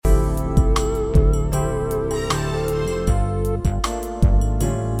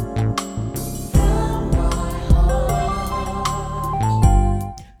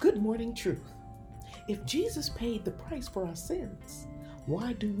truth. If Jesus paid the price for our sins,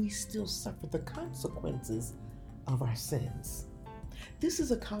 why do we still suffer the consequences of our sins? This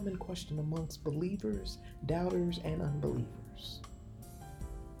is a common question amongst believers, doubters, and unbelievers.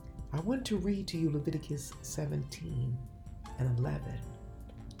 I want to read to you Leviticus 17 and 11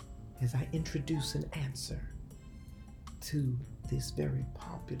 as I introduce an answer to this very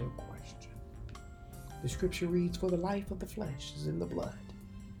popular question. The scripture reads, "For the life of the flesh is in the blood,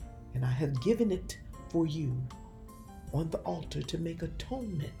 and I have given it for you on the altar to make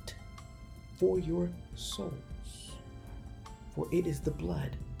atonement for your souls. For it is the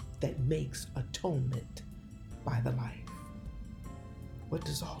blood that makes atonement by the life." What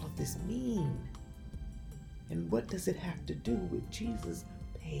does all of this mean? And what does it have to do with Jesus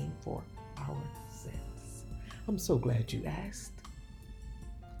paying for our sins? I'm so glad you asked.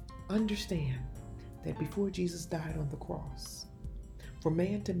 Understand that before Jesus died on the cross, for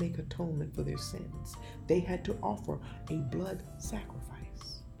man to make atonement for their sins, they had to offer a blood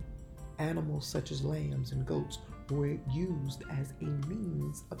sacrifice. Animals such as lambs and goats were used as a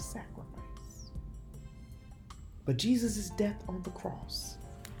means of sacrifice. But Jesus' death on the cross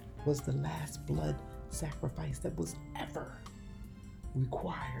was the last blood sacrifice that was ever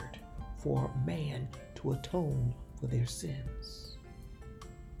required for man to atone for their sins.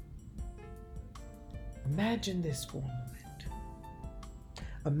 Imagine this for a moment.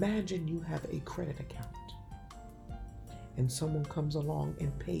 Imagine you have a credit account and someone comes along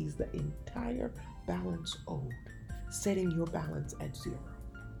and pays the entire balance owed, setting your balance at zero.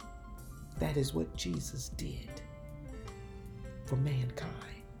 That is what Jesus did for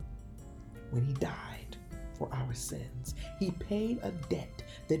mankind when he died for our sins. He paid a debt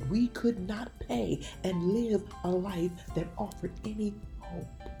that we could not pay and live a life that offered any hope.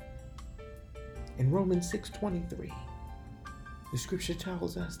 In Romans 6:23, the scripture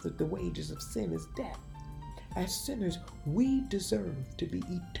tells us that the wages of sin is death. As sinners, we deserve to be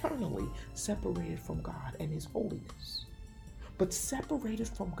eternally separated from God and His holiness. But separated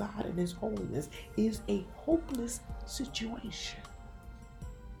from God and His holiness is a hopeless situation.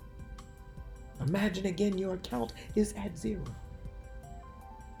 Imagine again your account is at zero.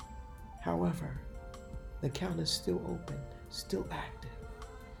 However, the account is still open, still active.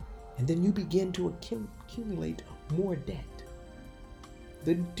 And then you begin to accumulate more debt.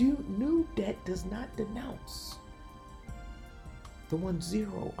 The new debt does not denounce the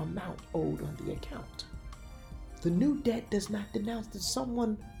 1-0 amount owed on the account. The new debt does not denounce that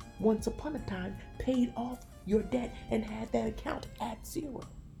someone once upon a time paid off your debt and had that account at zero.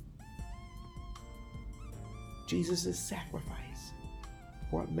 Jesus' sacrifice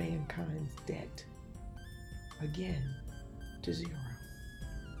brought mankind's debt again to zero.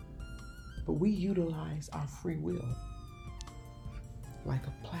 But we utilize our free will like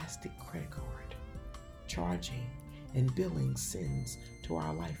a plastic credit card, charging and billing sins to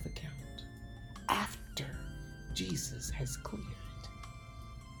our life account after Jesus has cleared it.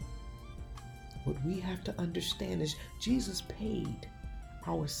 What we have to understand is Jesus paid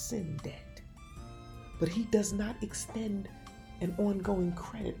our sin debt, but He does not extend an ongoing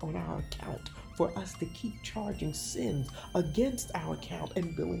credit on our account for us to keep charging sins against our account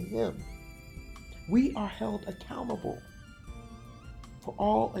and billing Him. We are held accountable for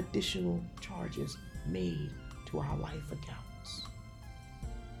all additional charges made to our life accounts.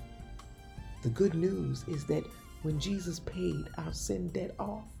 The good news is that when Jesus paid our sin debt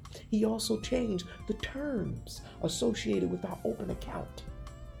off, He also changed the terms associated with our open account.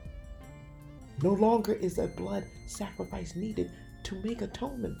 No longer is a blood sacrifice needed to make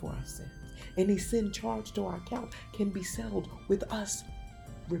atonement for our sins. Any sin charged to our account can be settled with us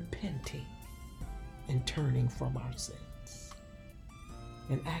repenting and turning from our sins.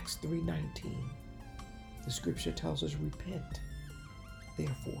 In Acts 3:19, the scripture tells us, "Repent,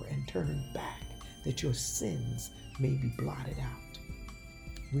 therefore, and turn back, that your sins may be blotted out."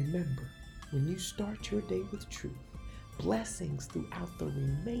 Remember, when you start your day with truth, blessings throughout the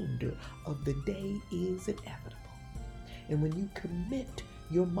remainder of the day is inevitable. And when you commit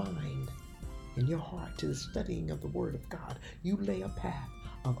your mind and your heart to the studying of the Word of God, you lay a path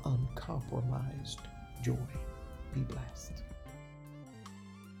of uncompromised joy. Be blessed.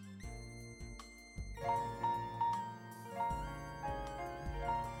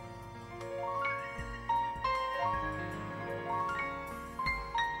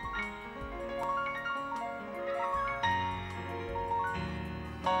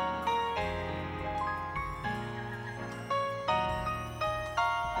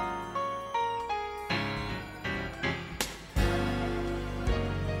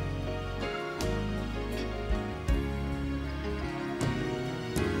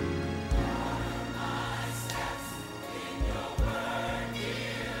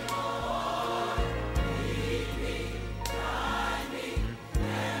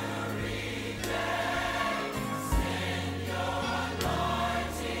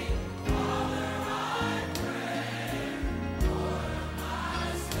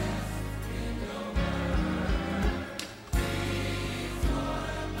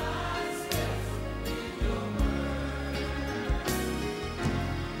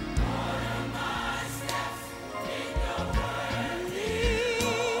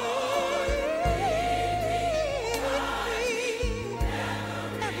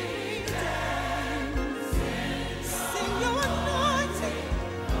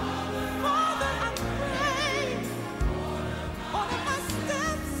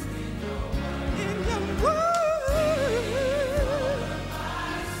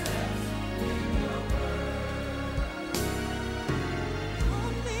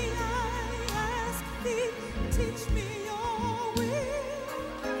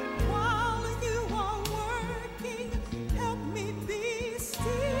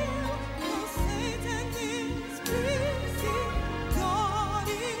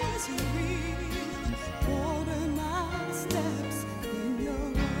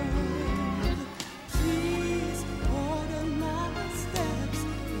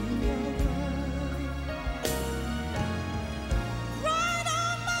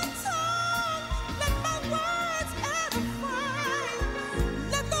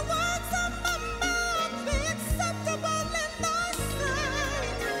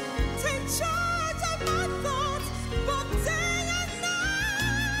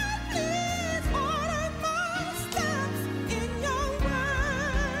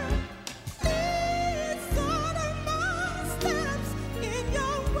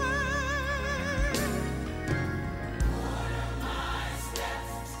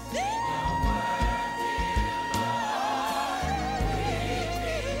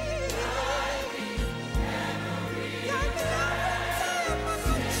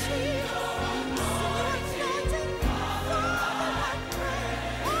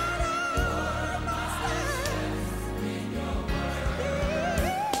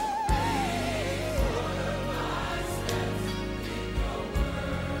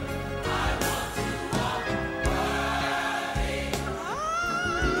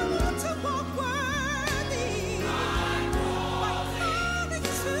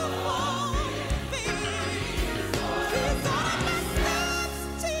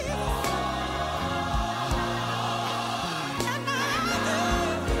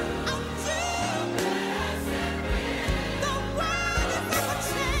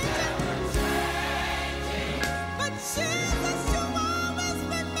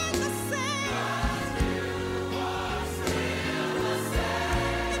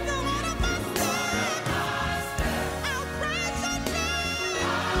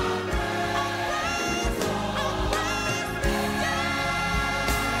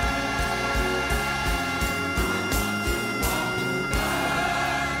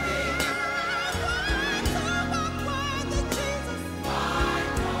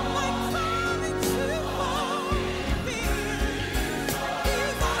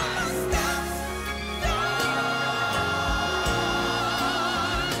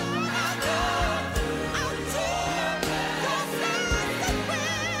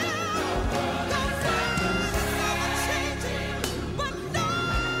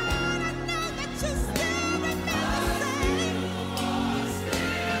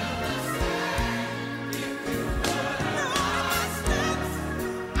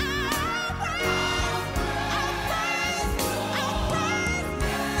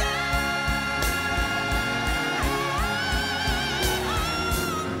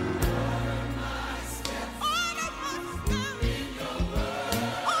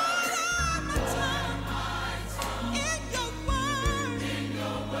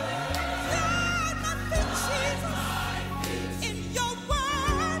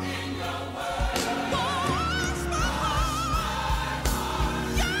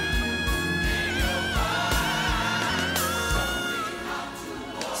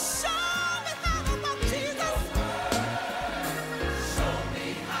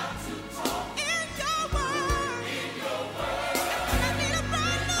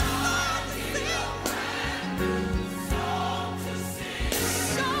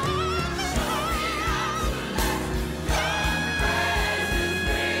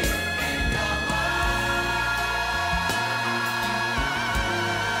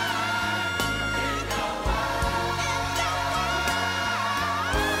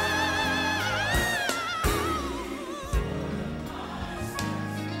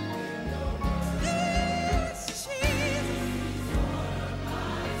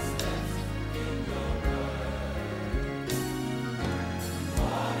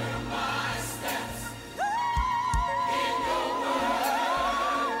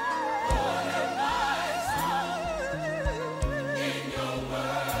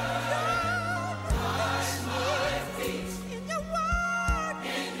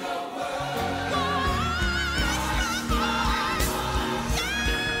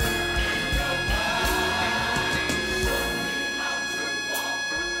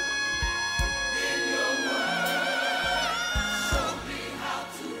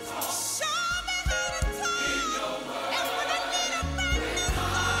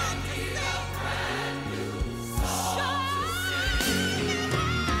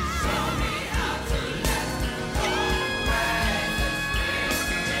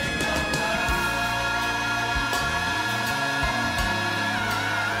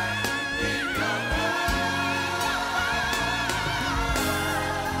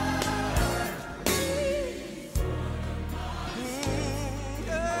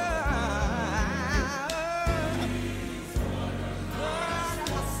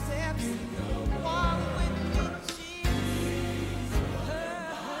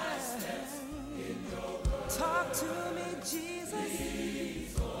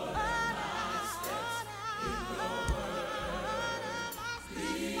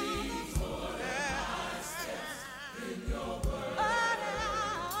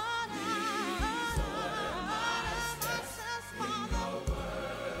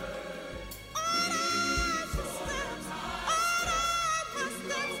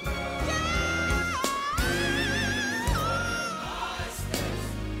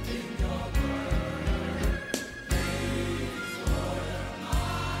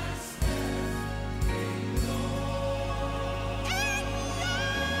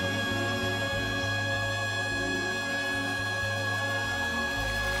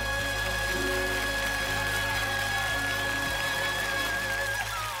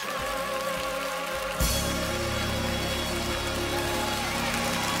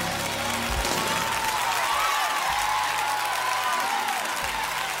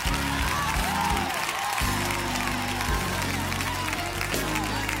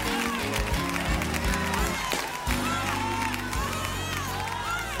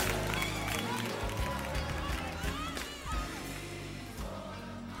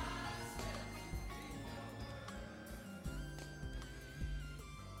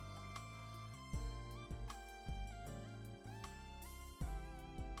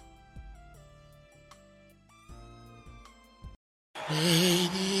 Great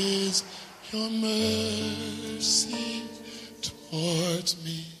is your mercy towards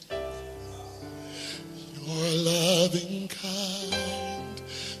me. Your loving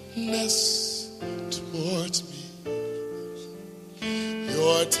kindness towards me.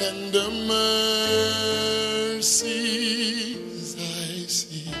 Your tender mercies I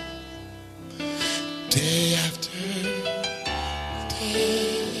see day after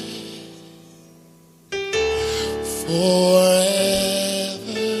day.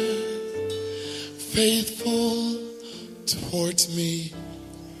 Forever faithful towards me,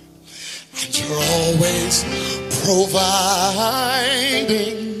 and you're always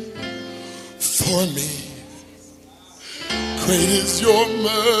providing for me. Great is your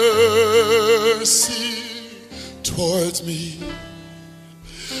mercy towards me.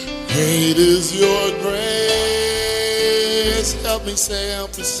 Great is your grace. Help me say,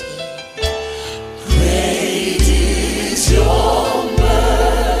 great is your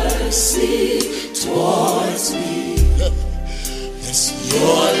mercy towards me. Yes,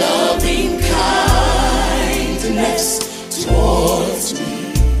 your loving kindness towards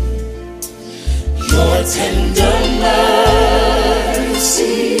me. Your tender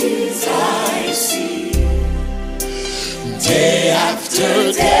mercies I see day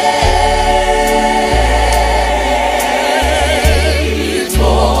after day.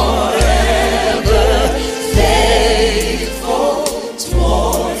 Forever faithful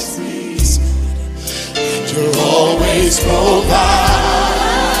towards me. And you're always providing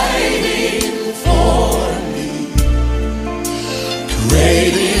for me.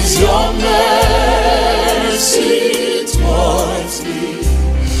 Great is your mercy towards me.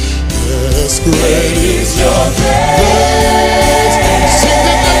 Yes, great is your grace. Sing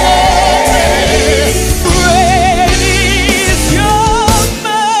it Great is your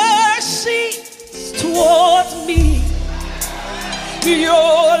mercy towards me.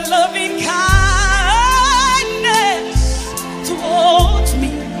 Your loving kindness towards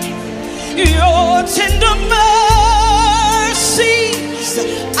me. Your tender mercies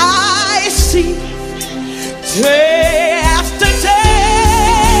I see day after day.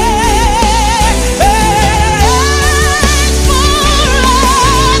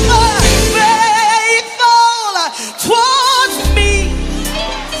 Forever faithful towards me,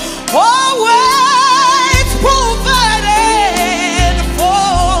 always provided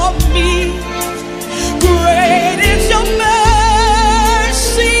for me. Great is your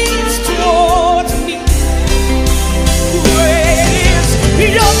mercies towards me. Great is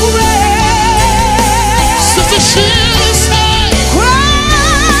your grace. Sister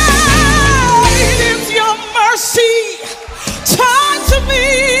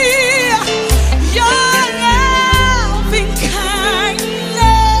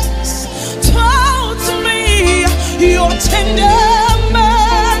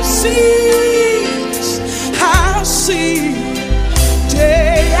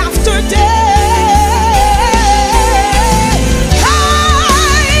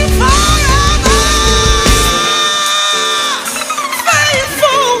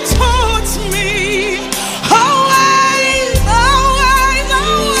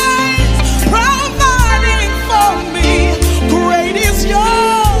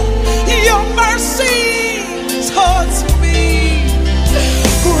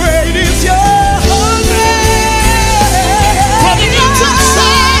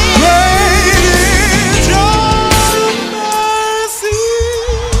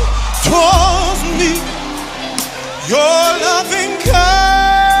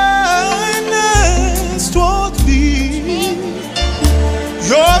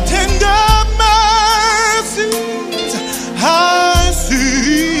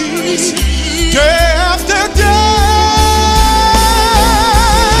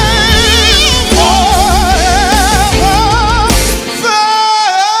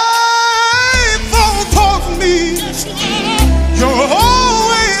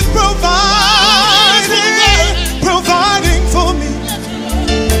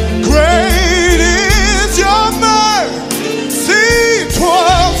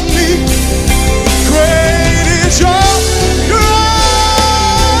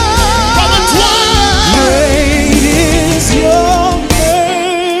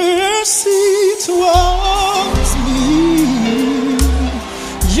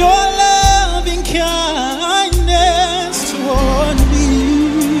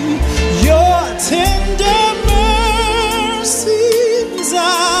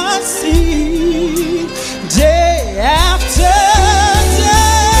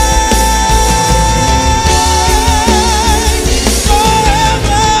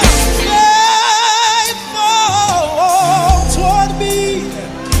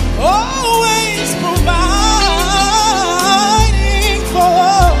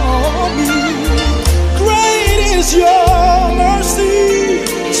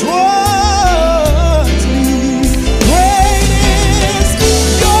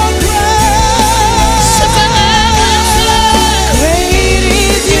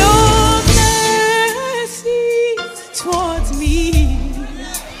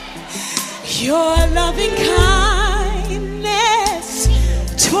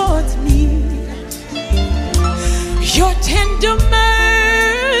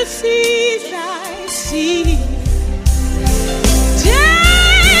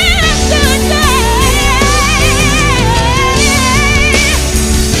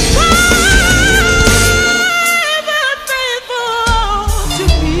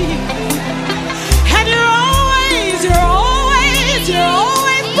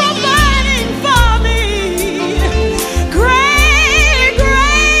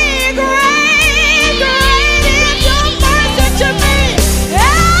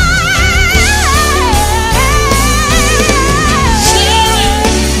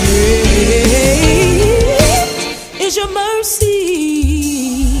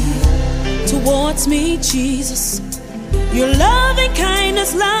towards me, Jesus. Your loving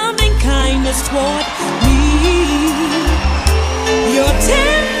kindness toward me. Your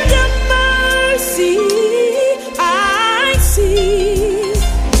tender mercy I see.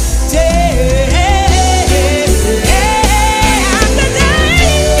 Day after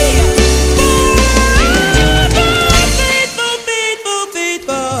day, faithful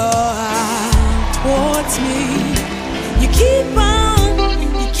towards me. You keep on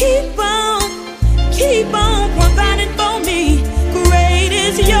providing for me. Great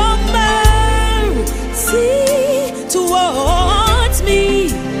is your mercy towards me.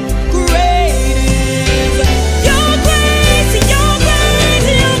 Great is your grace, your grace,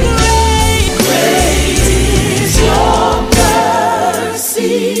 your grace. Great is your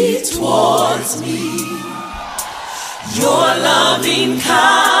mercy towards me. Your loving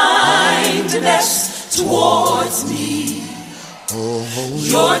kindness towards me.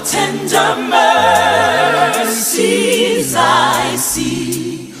 Your tender mercies I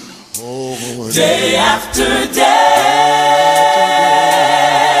see. Day after day,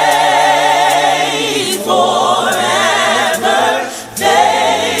 forever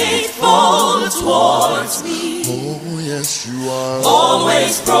faithful towards me. Oh, yes, you are.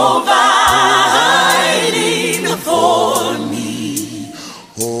 Always providing for me.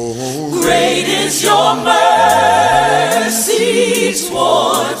 Oh, great is your mercy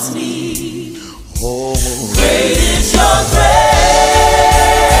towards me. oh, Great is